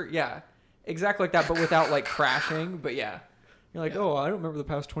 remember. Yeah, exactly like that, but without like crashing. But yeah, you're like, Yeah. oh, I don't remember the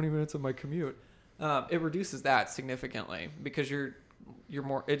past 20 minutes of my commute. It reduces that significantly because you're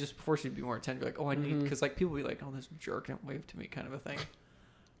more. It just forces you to be more attentive. Like, oh, I need because like people be like, oh, this jerk didn't wave to me, kind of a thing,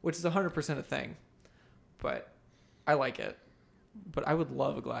 which is 100% a thing. But I like it. But I would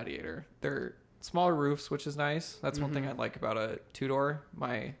love a Gladiator. They're smaller roofs, which is nice. That's one thing I like about a 2-door.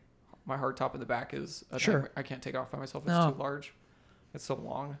 My hardtop in the back is I can't take it off by myself. It's too large. It's so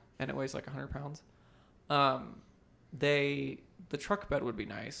long and it weighs like 100 pounds. The truck bed would be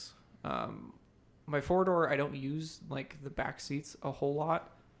nice. My 4-door, I don't use like the back seats a whole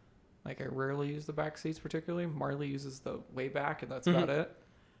lot. Like I rarely use the back seats particularly. Marley uses the way back and that's about it.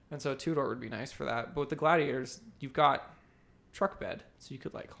 And so a 2-door would be nice for that. But with the Gladiators, you've got truck bed. So you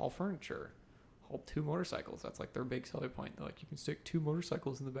could like haul furniture, haul 2 motorcycles. That's like their big selling point. They're like, you can stick 2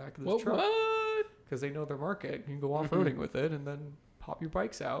 motorcycles in the back of this truck. What? Because they know their market. You can go off-roading with it and then pop your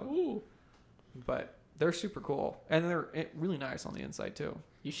bikes out. Ooh. But they're super cool. And they're really nice on the inside too.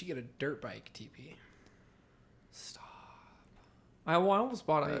 You should get a dirt bike, TP. Stop. I almost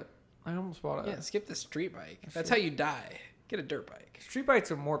bought a... Yeah, skip the street bike. That's how you die. Get a dirt bike. Street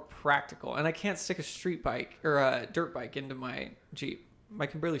bikes are more practical, and I can't stick a street bike or a dirt bike into my Jeep. I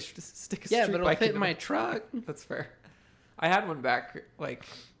can barely stick a street bike. Yeah, but it'll fit in my truck. That's fair. I had one back like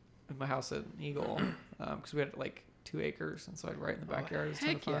in my house at Eagle because we had like 2 acres, and so I'd right in the backyard. It was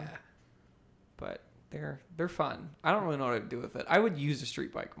kind of fun. Yeah. But they're fun. I don't really know what I'd do with it. I would use a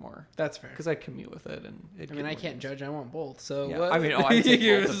street bike more. That's fair. Because I commute with it, and I mean, I can't judge. I want both. So yeah. what? I mean, I'd take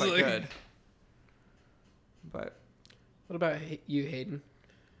both if I could. But what about you, Hayden?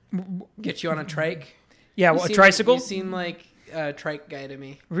 Get you on a trike? Yeah, well, a tricycle? You seem like a trike guy to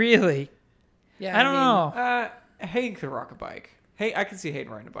me. Really? Yeah, I don't know. Hayden could rock a bike. Hey, I can see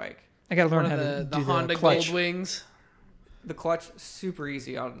Hayden riding a bike. I gotta learn One how of to the do Honda the clutch. Goldwings. The clutch super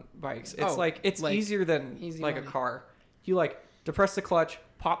easy on bikes. It's Oh, it's like, easier than easy like money. a car. You like depress the clutch,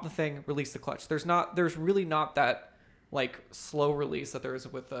 pop the thing, release the clutch. There's really not that like slow release that there is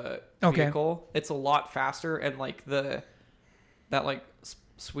with a vehicle. It's a lot faster and like that like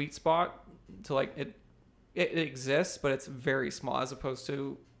sweet spot to like it exists, but it's very small as opposed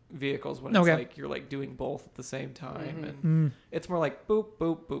to vehicles when it's like you're like doing both at the same time and it's more like boop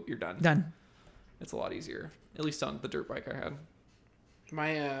boop boop, you're done. It's a lot easier, at least on the dirt bike I had.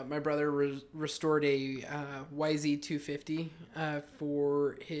 My brother restored a YZ250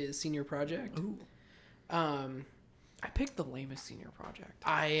 for his senior project. Ooh. I picked the lamest senior project.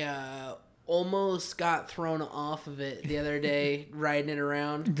 I almost got thrown off of it the other day riding it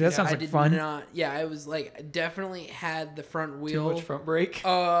around. That sounds like fun. I was like, definitely had the front wheel. Too much front brake?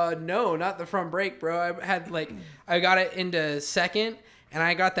 No, not the front brake, bro. I got it into second, and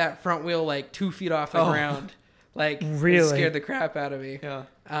I got that front wheel like 2 feet off the ground. Like, really? It scared the crap out of me. Yeah.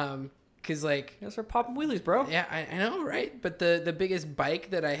 Cause like, you guys are popping wheelies, bro. yeah, I know, right? But the biggest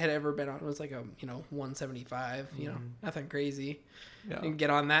bike that I had ever been on was like a 175. Nothing crazy. Yeah. And get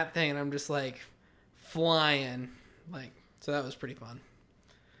on that thing, and I'm just like flying, like, so that was pretty fun.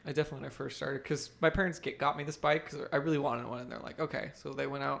 I definitely when I first started because my parents got me this bike because I really wanted one, and they're like, okay, so they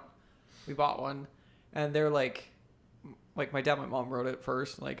went out, we bought one, and they're like my dad, and my mom rode it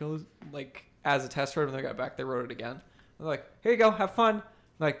first, like it was like as a test ride. When they got back, they rode it again. They're like, here you go, have fun.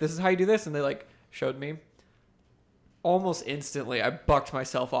 Like, this is how you do this, and they like showed me. Almost instantly, I bucked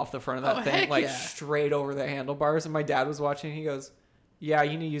myself off the front of that thing, like straight over the handlebars. And my dad was watching. He goes, "Yeah,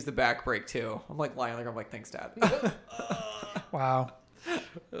 you need to use the back brake too." I'm like lying there. I'm like, "Thanks, Dad." Wow.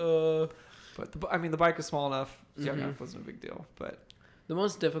 But the bike was small enough. Young enough, wasn't a big deal. But the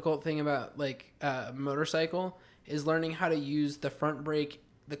most difficult thing about like motorcycle is learning how to use the front brake,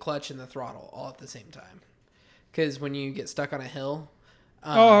 the clutch, and the throttle all at the same time. Because when you get stuck on a hill,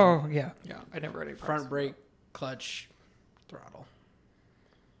 yeah, I never had any front brake, clutch, throttle.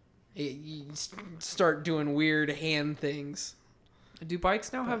 You start doing weird hand things. Do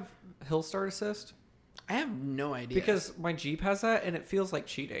bikes now have hill start assist? I have no idea. Because my Jeep has that, and it feels like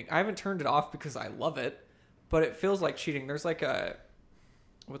cheating. I haven't turned it off because I love it, but it feels like cheating. There's like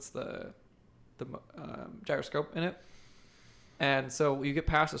what's the gyroscope in it, and so you get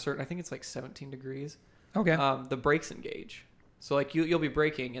past a certain, I think it's like 17 degrees. Okay. The brakes engage. So like you'll be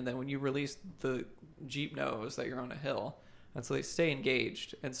braking, and then when you release, the Jeep knows that you're on a hill, and so they stay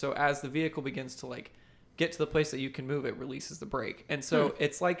engaged. And so as the vehicle begins to like get to the place that you can move, it releases the brake. And so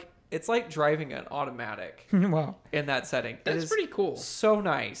it's like driving an automatic. Wow. In that setting. That's pretty cool. So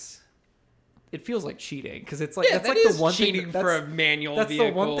nice. It feels like cheating because it's like yeah, that's that like is the one cheating thing for a manual that's vehicle.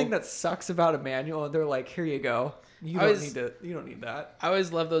 the one thing that sucks about a manual. And they're like, here you go. You don't need that. I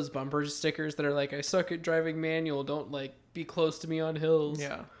always love those bumper stickers that are like, I suck at driving manual. Don't like be close to me on hills.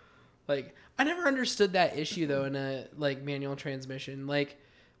 Yeah. Like, I never understood that issue though in a like manual transmission. Like,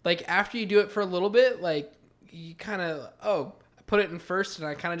 like after you do it for a little bit, like you kind of I put it in first and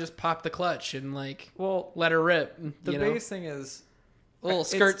I kind of just pop the clutch and like Well, let her rip. the you know? biggest thing is, Little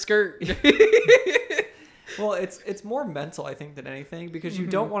it's- skirt. well, it's more mental, I think, than anything, because you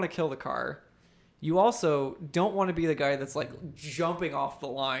don't want to kill the car. You also don't want to be the guy that's like jumping off the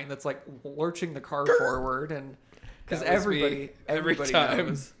line, that's like lurching the car forward, and because That was me every everybody time.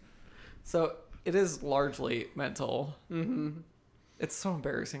 knows. So it is largely mental. Mm-hmm. It's so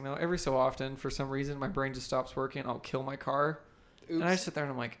embarrassing though. Every so often, for some reason, my brain just stops working. I'll kill my car, and I sit there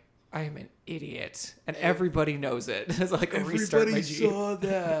and I'm like, I am an idiot, and everybody knows it. It's like a restart my Jeep. saw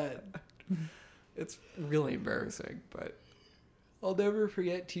that. It's really embarrassing, but I'll never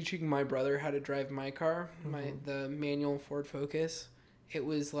forget teaching my brother how to drive my car, the manual Ford Focus. It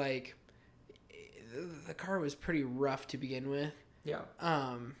was like the car was pretty rough to begin with. yeah.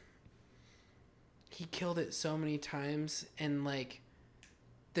 He killed it so many times, and like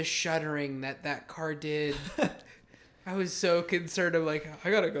the shuddering that car did. I was so concerned. I'm like, I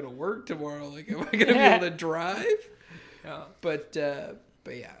gotta go to work tomorrow. Like, am I gonna be able to drive? Yeah. But yeah,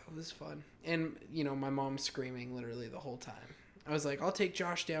 it was fun. And you know, my mom screaming literally the whole time. I was like, I'll take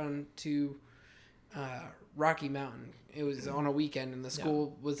Josh down to Rocky Mountain. It was on a weekend, and the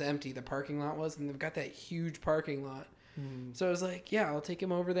school was empty. The parking lot was, and they've got that huge parking lot. So I was like, yeah, I'll take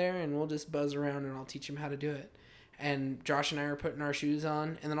him over there, and we'll just buzz around, and I'll teach him how to do it. And Josh and I are putting our shoes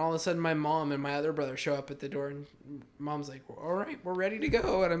on, and then all of a sudden my mom and my other brother show up at the door, and mom's like, all right, we're ready to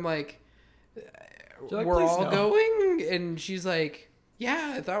go. And I'm like, like, we're "Please all no." going? And she's like,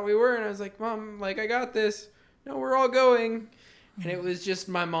 yeah, I thought we were. And I was like, Mom, like, I got this. No, we're all going. And it was just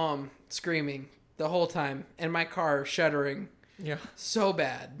my mom screaming the whole time, and my car shuddering Yeah. so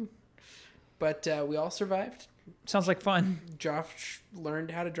bad. But we all survived. Sounds like fun. Josh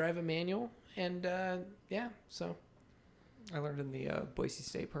learned how to drive a manual, and yeah, so I learned in the Boise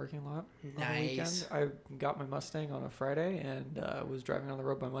State parking lot on the Nice. weekend. I got my Mustang on a Friday and was driving on the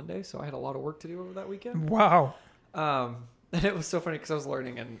road by Monday, so I had a lot of work to do over that weekend. Wow. And it was so funny because I was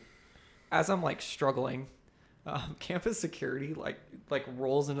learning, and as I'm like struggling, campus security like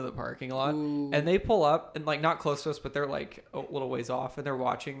rolls into the parking lot, Ooh. and they pull up and like not close to us, but they're like a little ways off, and they're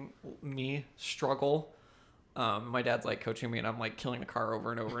watching me struggle. My dad's like coaching me, and I'm like killing the car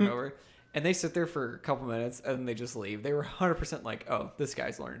over and over and over. And they sit there for a couple minutes, and they just leave. They were 100% like, "Oh, this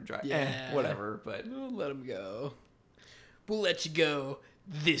guy's learning to drive. Yeah. Whatever." But We'll let him go. We'll let you go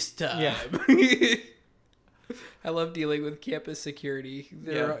this time. Yeah. I love dealing with campus security.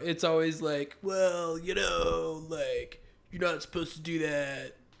 Yeah. It's always like, well, you know, like, you're not supposed to do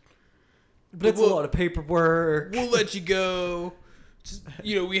that. it's a lot of paperwork. We'll let you go. Just,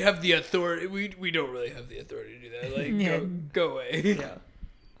 you know, we have the authority. We don't really have the authority to do that. Like, Yeah. go away. Yeah.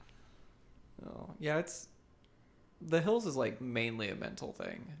 Oh, yeah, it's the hills is like mainly a mental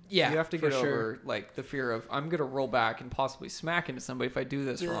thing. Yeah, you have to for get sure. over like the fear of I'm gonna roll back and possibly smack into somebody if I do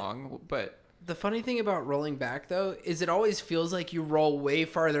this wrong. But The funny thing about rolling back, though, is it always feels like you roll way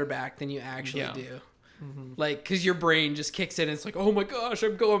farther back than you actually Yeah. do. Like, because your brain just kicks in. And it's like, oh my gosh,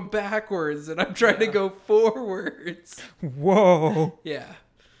 I'm going backwards and I'm trying to go forwards. Whoa. Yeah.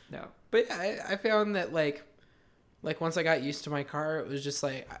 no, But yeah, I found that, like once I got used to my car, it was just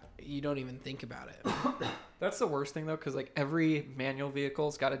like, you don't even think about it. that's the worst thing though, because like every manual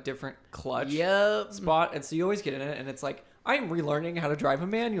vehicle's got a different clutch Yep. spot, and so you always get in it, and it's like I'm relearning how to drive a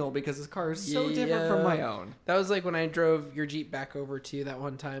manual because this car is so different from my own. That was like when I drove your Jeep back over to you that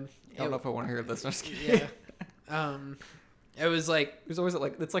one time. I don't know if I want to hear this. I'm just kidding. Yeah. It was like, There's always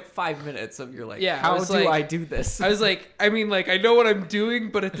like it's like 5 minutes of you're like, Yeah, I how was do like- I do this? I was like, I mean, like, I know what I'm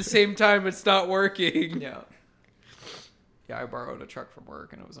doing, but at the same time, it's not working. Yeah. Yeah, I borrowed a truck from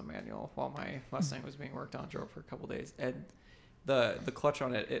work, and it was a manual while my Mustang was being worked on. Drove for a couple days, and the clutch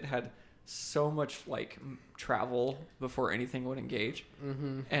on it had so much like travel before anything would engage,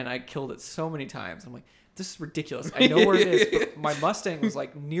 and I killed it so many times. I'm like, this is ridiculous. I know where it is, but my Mustang was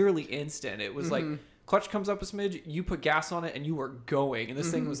like nearly instant. It was like clutch comes up a smidge, you put gas on it, and you were going. And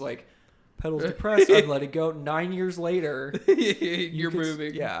this thing was like pedals depressed. I'd let it go. 9 years later, You're could-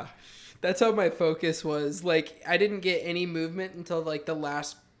 moving. Yeah. That's how my focus was. Like, I didn't get any movement until like the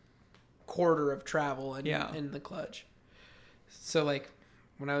last quarter of travel in the clutch. So like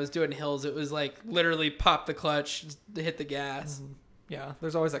when I was doing hills, it was like literally pop the clutch, hit the gas. Yeah,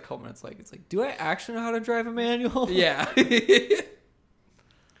 there's always that couple minutes. It's like, do I actually know how to drive a manual? Yeah.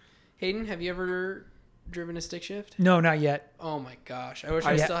 Hayden, have you ever driven a stick shift? No, not yet. Oh my gosh, I wish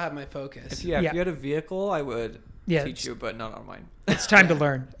I Yeah. still had my Focus. If Yeah. you had a vehicle, I would Yeah, teach you, but not on mine. It's time to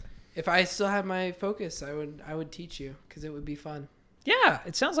learn. If I still had my Focus, I would teach you because it would be fun. Yeah,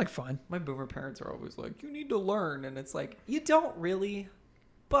 it sounds like fun. My boomer parents are always like, you need to learn. And it's like, you don't really.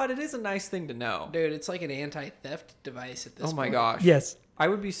 but it is a nice thing to know. Dude, it's like an anti-theft device at this point. Oh my gosh. Yes. I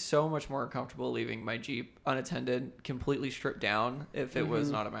would be so much more comfortable leaving my Jeep unattended, completely stripped down if it was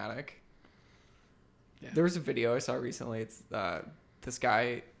an automatic. Yeah. There was a video I saw recently. It's this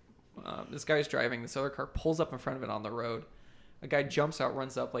guy's driving. This other car pulls up in front of it on the road. A guy jumps out,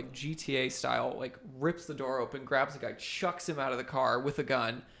 runs up like GTA style, like rips the door open, grabs the guy, chucks him out of the car with a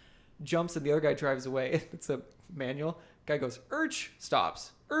gun, jumps, and the other guy drives away. It's a manual. Guy goes,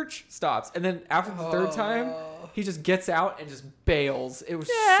 stops, and then after the third time, he just gets out and just bails. It was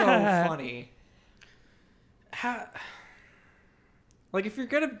so funny. Like, if you're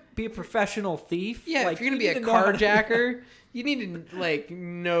gonna be a professional thief, Yeah, like, if you're gonna you be a need to know how to- carjacker, you need to like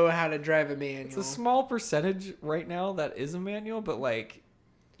know how to drive a manual. It's a small percentage right now that is a manual, but like,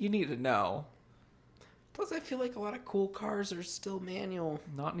 you need to know. Plus, I feel like a lot of cool cars are still manual.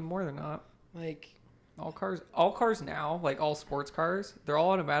 Not anymore. They're not. Like, All cars now, like all sports cars, they're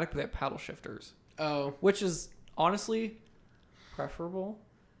all automatic, but they have paddle shifters, oh, which is honestly preferable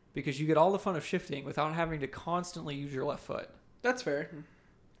because you get all the fun of shifting without having to constantly use your left foot. that's fair.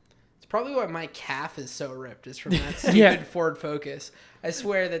 It's probably why my calf is so ripped is from that stupid Yeah. Ford Focus. I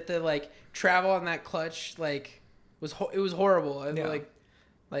swear that the like travel on that clutch like it was horrible. I Yeah.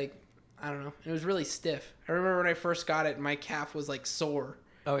 like I don't know. It was really stiff. I remember when I first got it, my calf was like sore.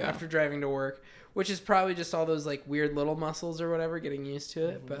 Oh, yeah. After driving to work, which is probably just all those like weird little muscles or whatever getting used to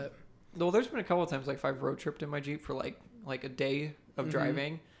it. But Well, there's been a couple of times like if I've road tripped in my Jeep for like a day of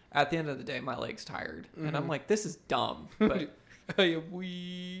driving. At the end of the day, my leg's tired, and I'm like, this is dumb. But I am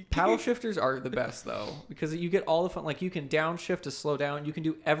weak. paddle shifters are the best though because you get all the fun. Like you can downshift to slow down. You can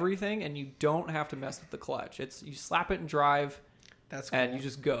do everything, and you don't have to mess with the clutch. It's you slap it and drive, That's cool. and you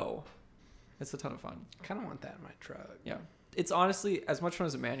just go. It's a ton of fun. kind of want that in my truck. Yeah. It's honestly as much fun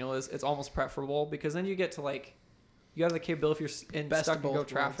as a manual is. It's almost preferable because then you get to like, you have the capability if you're in Best stuck of and go both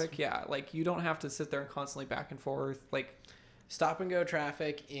traffic. worlds. Yeah, like you don't have to sit there and constantly back and forth. Like Stop and go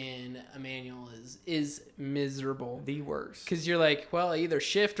traffic in a manual is miserable the worst. because you're like, well, I either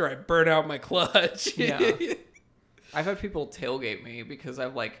shift or I burn out my clutch. Yeah. I've had people tailgate me because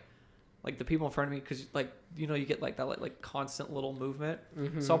I've like the people in front of me because like you get like that like constant little movement.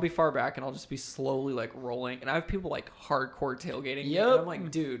 So I'll be far back and I'll just be slowly like rolling. And I have people like hardcore tailgating me. And Yep. I'm like,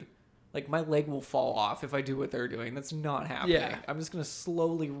 dude. Like, my leg will fall off if I do what they're doing. That's not happening. Yeah. I'm just going to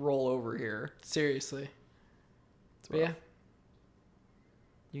slowly roll over here. Seriously. It's But rough. yeah.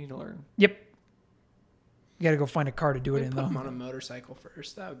 You need to learn. Yep. You got to go find a car to do it We'd in put though. them on a motorcycle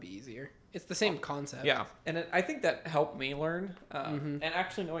first. That would be easier. It's the same concept. Yeah. And I think that helped me learn. And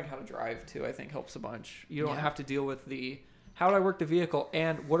actually knowing how to drive, too, I think helps a bunch. You don't Yeah. have to deal with how do I work the vehicle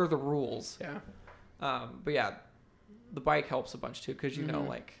and what are the rules? Yeah. But yeah, the bike helps a bunch, too, because you know,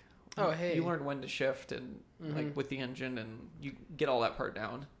 like... Oh, hey. You learn when to shift and like with the engine and you get all that part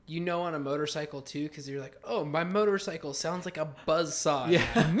down. You know, on a motorcycle too, because you're like, oh, my motorcycle sounds like a buzzsaw. Yeah.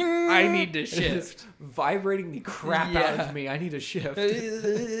 I need to It is shift. vibrating the crap out of me. I need to shift.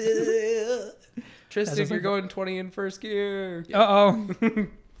 Tristan, sounds you're like- going 20 in first gear. Uh-oh.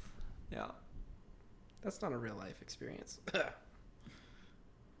 Yeah. That's not a real life experience.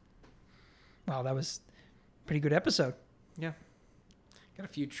 Wow, that was a pretty good episode. Yeah. Got a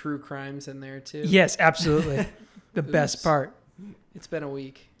few true crimes in there too. Yes, absolutely. The best Oops. part. It's been a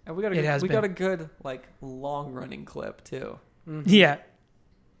week. And we got It has got a been. good like long running clip too. Yeah.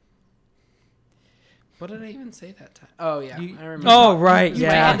 What did I even say that time? Oh yeah, You- I remember. Oh, right. It's You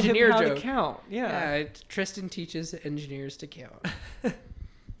my Yeah. taught him engineer how to joke. count. Yeah. Yeah, Tristan teaches engineers to count That's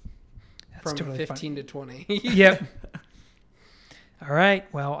from totally fine. 15 to 20. Yep. All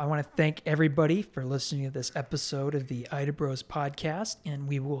right. Well, I want to thank everybody for listening to this episode of the Ida Bros podcast, and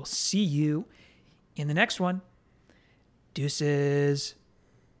we will see you in the next one. Deuces.